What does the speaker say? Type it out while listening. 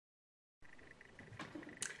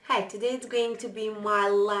Hi, today it's going to be my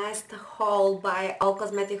last haul by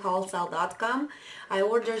allcosmetichwholesale.com. I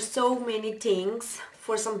ordered so many things.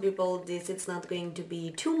 For some people this it's not going to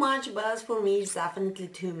be too much, but for me it's definitely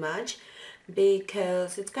too much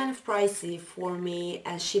because it's kind of pricey for me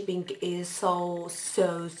and shipping is so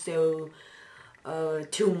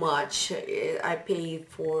too much. I pay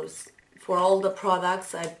for all the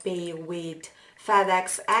products. I pay with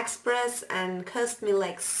FedEx Express and cost me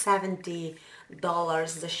like $70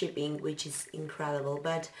 the shipping, which is incredible.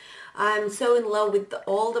 But I'm so in love with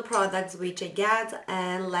all the products which I get,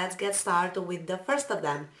 and let's get started with the first of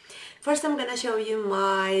them. First I'm gonna show you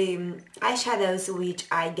my eyeshadows which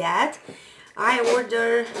I get. I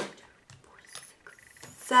order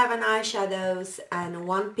 7 eyeshadows and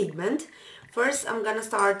 1 pigment. First I'm gonna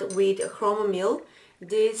start with Chromomil.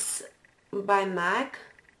 This by MAC.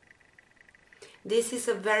 This is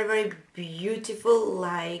a very beautiful,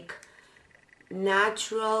 like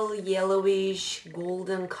natural yellowish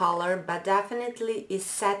golden color, but definitely is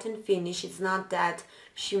satin finish. It's not that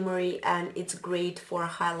shimmery and it's great for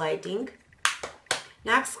highlighting.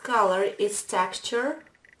 Next color is Texture.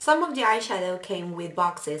 Some of the eyeshadow came with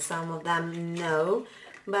boxes, some of them no,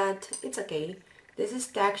 but it's okay. This is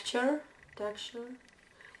Texture,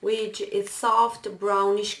 which is soft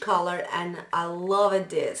brownish color, and I love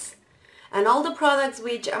this. And all the products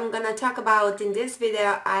which I'm gonna talk about in this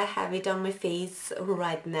video, I have it on my face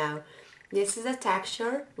right now. This is a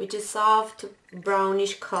Texture, which is soft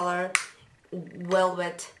brownish color,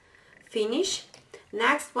 velvet finish.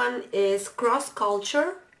 Next one is Cross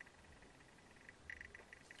Culture.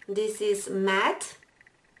 This is matte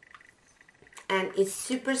and it's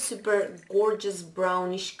super gorgeous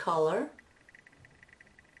brownish color.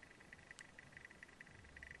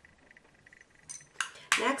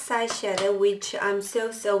 Next eyeshadow, which I'm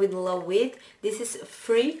so in love with, this is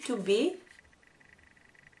Free to Be,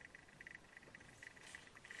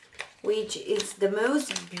 which is the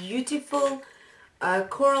most beautiful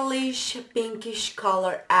coralish pinkish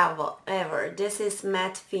color ever. This is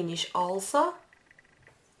matte finish also.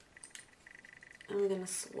 I'm gonna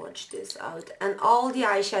swatch this out, and all the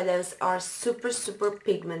eyeshadows are super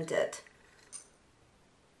pigmented.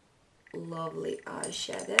 Lovely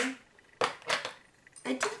eyeshadow.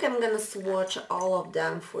 I think I'm gonna swatch all of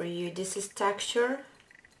them for you. This is Texture.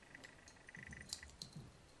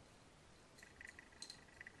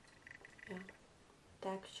 Yeah.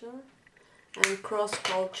 Texture. And Cross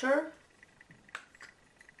Culture.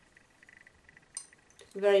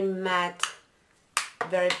 Very matte,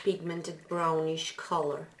 very pigmented brownish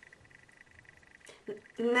color.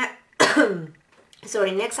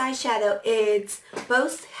 Sorry, next eyeshadow is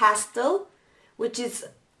Post Pastel, which is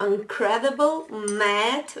incredible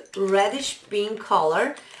matte reddish pink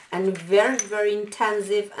color and very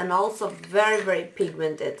intensive and also very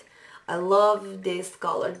pigmented. I love this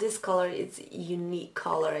color. This color is a unique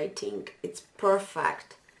color. I think it's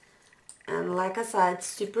perfect, and like I said,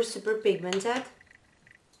 super pigmented.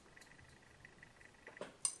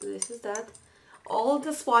 This is that. All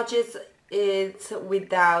the swatches it's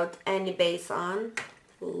without any base on.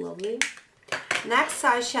 Lovely. Next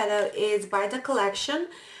eyeshadow is by the collection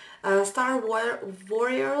Star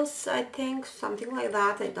Warriors, I think, something like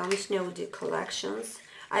that. I don't know the collections.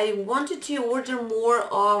 I wanted to order more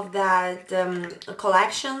of that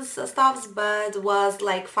collections stuffs, but was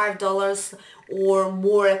like $5 or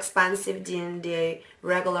more expensive than the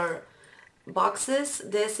regular boxes.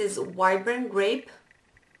 This is Vibrant Grape,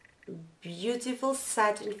 beautiful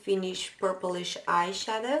satin finish purplish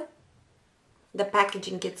eyeshadow. The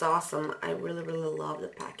packaging is awesome. I really love the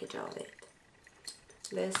package of it.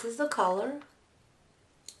 This is the color.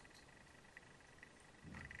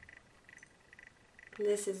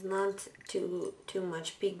 This is not too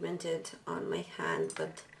much pigmented on my hand,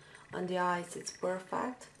 but on the eyes it's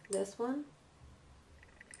perfect. This one.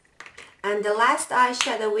 And the last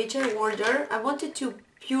eyeshadow which I ordered, I wanted to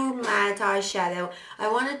pure matte eyeshadow. I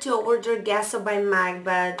wanted to order Gesso by MAC,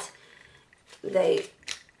 but they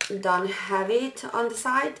don't have it on the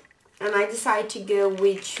side, and I decided to go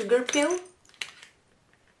with Sugar Pill.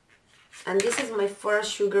 And this is my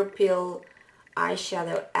first Sugar Pill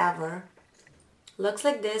eyeshadow ever. Looks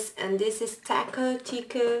like this, and this is Taco.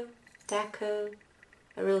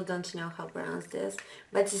 I really don't know how to pronounce this,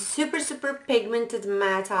 but it's a super pigmented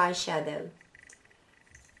matte eyeshadow.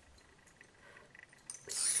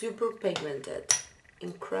 Super pigmented.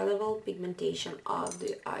 Incredible pigmentation of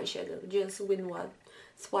the eyeshadow. Just with what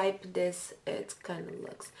swipe this, it kind of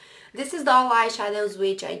looks. This is the all eyeshadows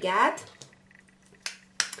which I get.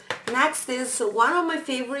 Next is one of my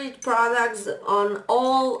favorite products on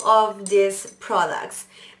all of these products.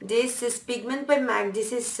 This is Pigment by MAC.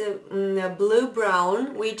 This is blue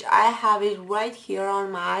brown, which I have it right here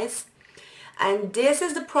on my eyes. And this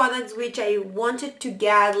is the product which I wanted to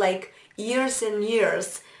get like years and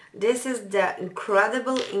years. This is the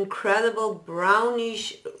incredible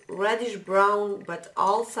brownish, reddish brown, but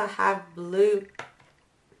also have blue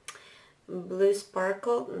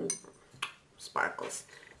sparkles,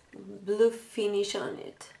 blue finish on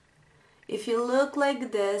it. If you look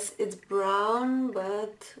like this, it's brown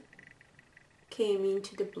but came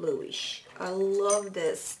into the bluish. I love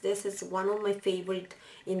this. This is one of my favorite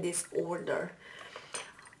in this order.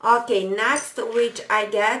 Okay, next which I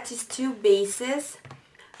get is two bases.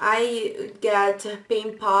 I get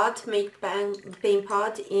paint pot, paint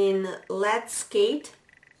pot in Let's Skate.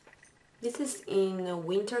 This is in a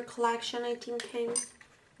winter collection, I think, came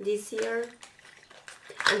this year.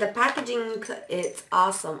 And the packaging is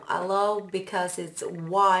awesome. I love because it's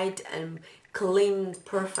white and clean,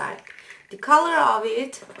 perfect. The color of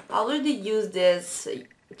it, I already used this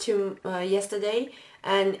yesterday,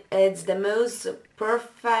 and it's the most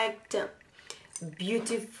perfect,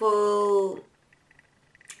 beautiful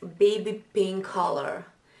baby pink color.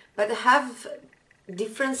 But I have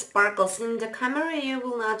different sparkles. In the camera you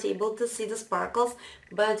will not able to see the sparkles,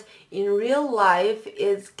 but in real life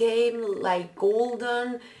it came like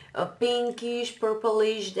golden, pinkish,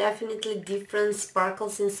 purplish, definitely different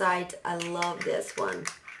sparkles inside. I love this one.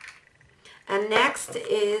 And next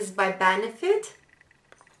is by Benefit,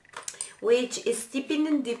 which is Tipping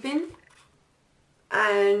and Dipping,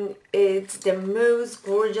 and it's the most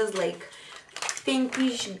gorgeous like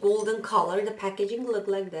pinkish golden color. The packaging look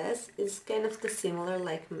like this. It's kind of similar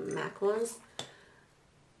like MAC ones.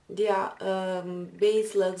 The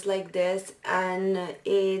base looks like this, and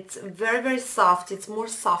it's very soft. It's more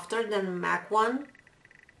softer than MAC one,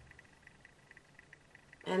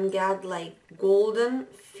 and got like golden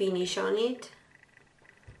finish on it,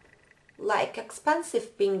 like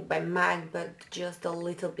expensive pink by MAC, but just a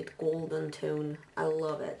little bit golden tone. I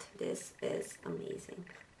love it. This is amazing.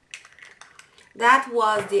 That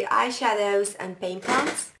was the eyeshadows and paint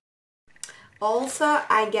pens. Also,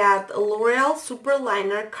 I got L'Oreal Super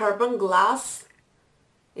Liner Carbon Gloss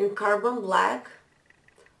in Carbon Black.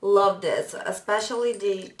 Love this, especially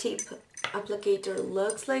the tip applicator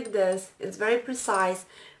looks like this. It's very precise,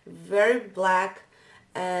 very black,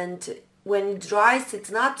 and when it dries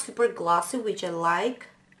it's not super glossy, which I like.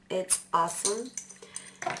 It's awesome.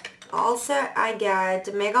 Also, I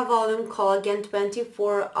got Mega Volume Collagen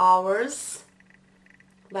 24 Hours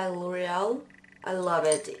by L'Oreal. I love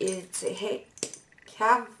it. It's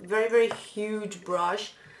have very huge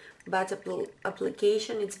brush, but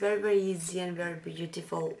application it's very easy and very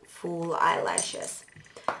beautiful full eyelashes.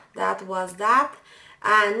 That was that.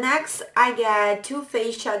 And next I get Too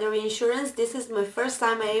Faced Shadow Insurance. This is my first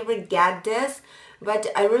time I ever get this, but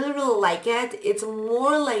I really like it. It's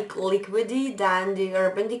more like liquidy than the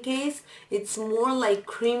Urban Decay's. It's more like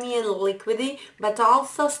creamy and liquidy, but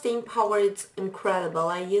also staying power. It's incredible.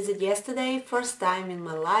 I used it yesterday, first time in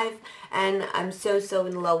my life, and I'm so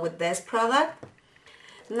in love with this product.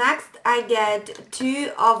 Next I get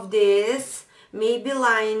two of these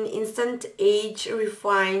Maybelline Instant Age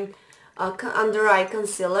Refine under eye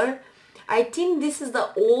concealer. I think this is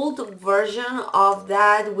the old version of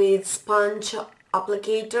that with sponge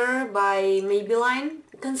applicator by Maybelline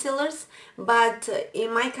concealers, but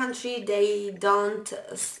in my country they don't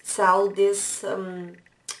sell this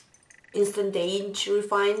Instant Age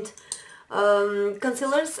Refined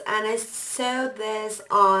concealers, and I saw this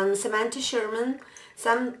on Samantha Sherman.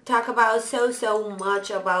 Some talk about so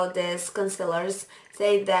much about this concealers,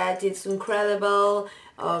 say that it's incredible,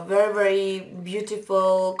 very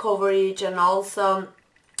beautiful coverage, and also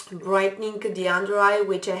brightening the under eye,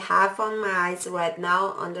 which I have on my eyes right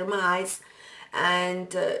now, under my eyes,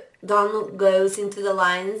 and don't goes into the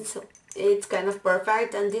lines. It's kind of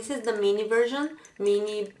perfect. And this is the mini version,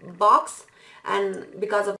 mini box, and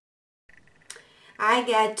because of I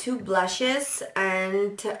get two blushes,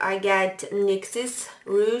 and I get NYX's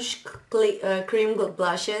Rouge Cream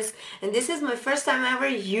blushes, and this is my first time I ever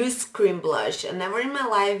used cream blush. I never in my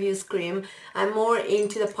life used cream. I'm more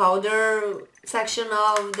into the powder section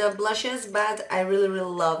of the blushes, but I really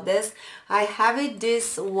love this. I have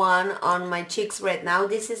this one on my cheeks right now.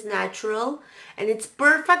 This is natural, and it's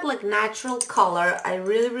perfect like natural color. I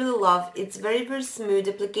really love. It's very smooth.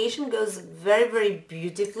 Application goes very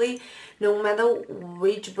beautifully. No matter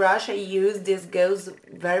which brush I use, this goes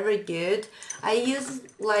very good. I use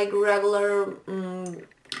like regular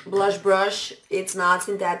blush brush. It's not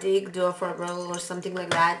synthetic, duo Duofibral or something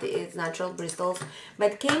like that. It's natural bristles,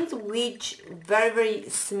 but came with very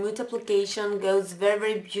smooth application, goes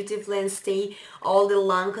very beautifully and stay all day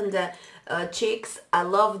long on the cheeks. I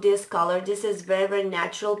love this color. This is very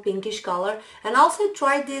natural pinkish color. And also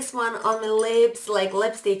try this one on my lips, like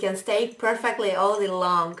lipstick, and stay perfectly all day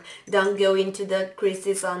long. Don't go into the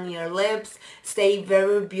creases on your lips. Stay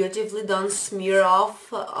very beautifully. Don't smear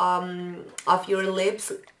off your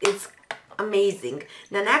lips. It's amazing.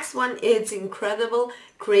 The next one is incredible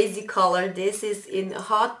crazy color. This is in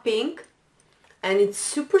hot pink, and it's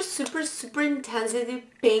super intensity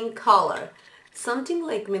pink color, something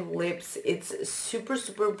like my lips. It's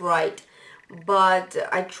super bright, but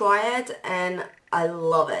I try it and I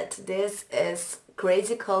love it. This is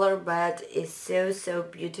crazy color, but it's so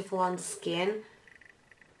beautiful on the skin.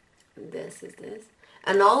 This is this,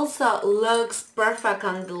 and also looks perfect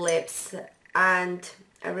on the lips, and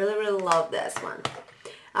I really love this one.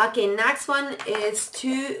 Okay, next one is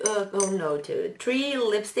three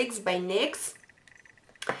lipsticks by NYX.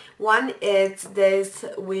 One is this,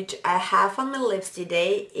 which I have on my lips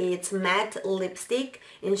today. It's matte lipstick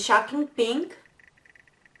in shocking pink.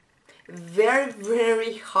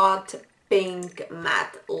 Very hot pink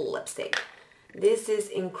matte lipstick. This is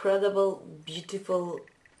incredible, beautiful,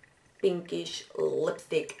 pinkish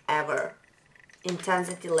lipstick ever.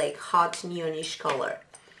 Intensity like hot neonish color.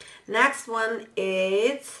 Next one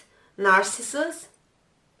is Narcissus,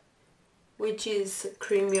 which is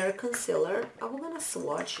creamier concealer. I'm gonna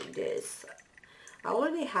swatch this. I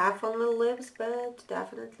already have on my lips, but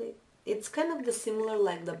definitely it's kind of the similar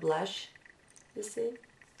like the blush, you see,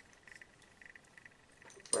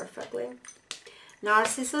 perfectly.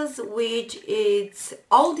 Narcissus, which it's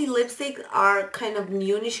all the lipsticks are kind of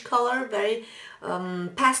neonish color, very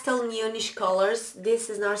pastel neonish colors. This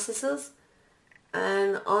is Narcissus,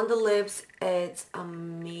 and on the lips it's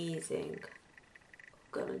amazing.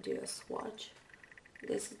 Gonna do a swatch.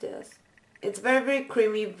 This is this. It's very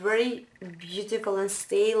creamy, very beautiful, and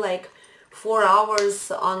stay like 4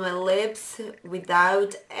 hours on my lips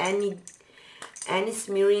without any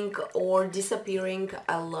smearing or disappearing.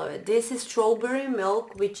 I love it. This is Strawberry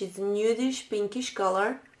Milk, which is nudish pinkish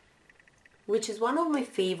color, which is one of my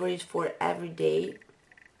favorites for every day.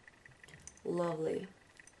 Lovely.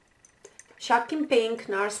 Shocking Pink,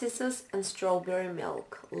 Narcissus, and Strawberry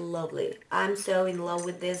Milk. Lovely. I'm so in love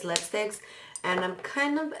with these lipsticks, and I'm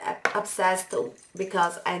kind of obsessed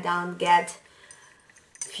because I don't get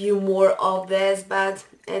few more of this, but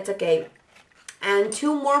it's okay. And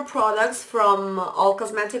 2 more products from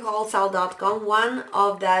allcosmetics.wholesale.com. One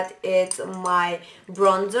of that is my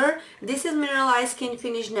bronzer. This is Mineralized Skin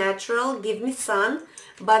Finish Natural Give Me Sun,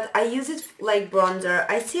 but I use it like bronzer.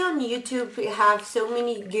 I see on YouTube we have so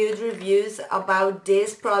many good reviews about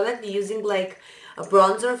this product using like a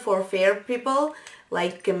bronzer for fair people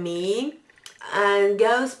like me, and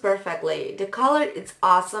goes perfectly. The color is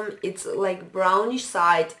awesome. It's like brownish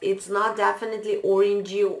side. It's not definitely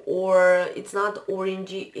orangey, or it's not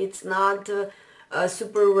orangey. It's not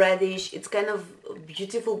super reddish. It's kind of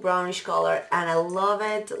beautiful brownish color, and I love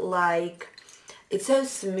it. Like, it's so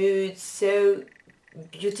smooth, so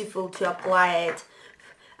beautiful to apply it,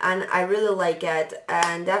 and I really like it.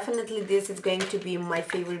 And definitely this is going to be my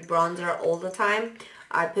favorite bronzer all the time.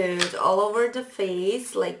 I put all over the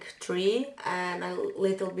face, like 3, and a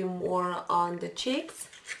little bit more on the cheeks,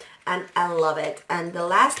 and I love it. And the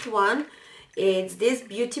last one is this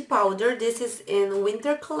beauty powder. This is in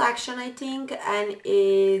winter collection, I think, and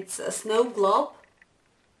it's a snow globe,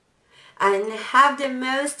 and have the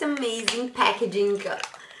most amazing packaging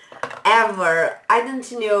ever. I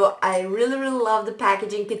don't know, I really love the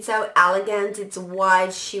packaging. It's so elegant. It's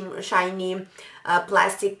white, shiny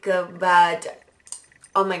plastic, but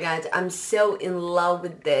oh my god, I'm so in love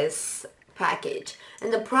with this package.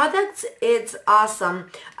 And the products, it's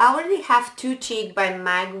awesome. I already have 2 Cheek by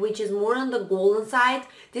MAC, which is more on the golden side.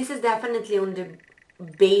 This is definitely on the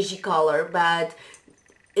beige color, but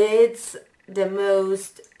it's the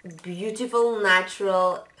most beautiful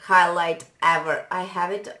natural highlight ever. I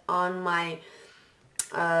have it on my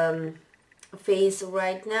face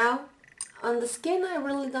right now. On the skin, I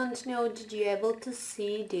really don't know, did you able to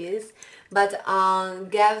see this, but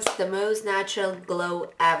gives the most natural glow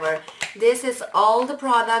ever. This is all the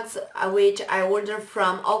products which I ordered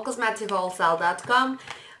from allcosmetics.wholesale.com.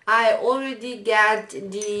 I already got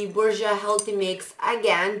the Bourjois Healthy Mix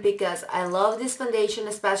again because I love this foundation,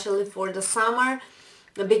 especially for the summer,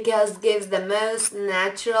 because it gives the most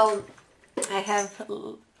natural. I have,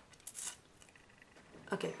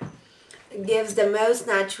 okay, gives the most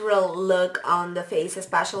natural look on the face,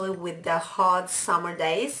 especially with the hot summer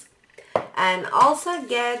days. And also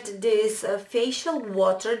get this facial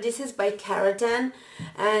water. This is by Keratin,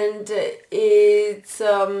 and it's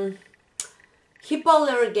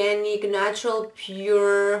hypoallergenic, natural,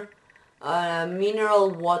 pure mineral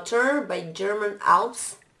water by German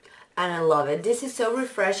Alps, and I love it. This is so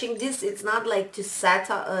refreshing. This, it's not like to set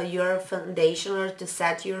your foundation or to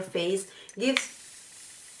set your face. Gives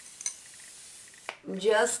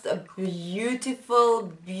just a beautiful,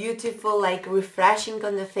 beautiful, like refreshing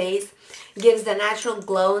on the face. Gives the natural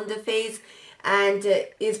glow on the face, and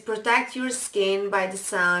it protects your skin by the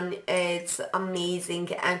sun. It's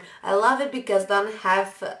amazing, and I love it because don't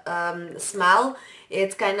have smell.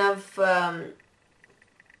 It's kind of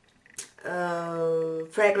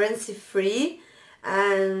fragrance free,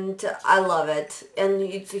 and I love it. And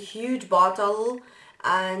it's a huge bottle,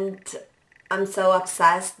 and I'm so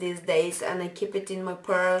obsessed these days, and I keep it in my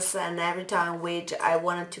purse, and every time which I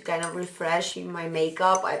wanted to kind of refresh my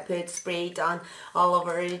makeup, I put spray it on all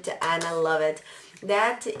over it, and I love it.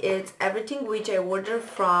 That is everything which I ordered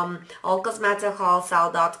from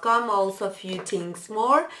allcosmeticswholesale.com. Also a few things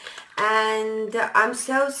more, and I'm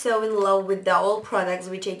so in love with the all products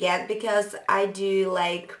which I get, because I do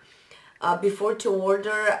like before to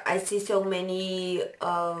order, I see so many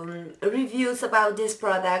reviews about this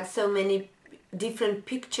product, so many different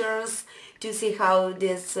pictures to see how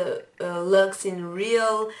this looks in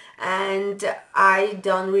real, and I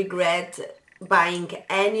don't regret buying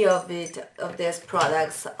any of these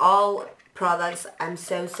products. All products I'm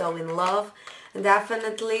so in love.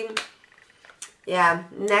 Definitely, yeah,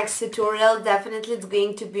 next tutorial definitely it's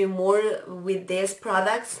going to be more with these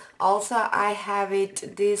products. Also, I have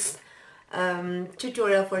it this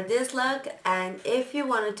tutorial for this look, and if you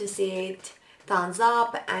wanted to see it, thumbs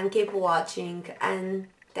up and keep watching, and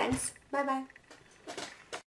thanks, bye bye.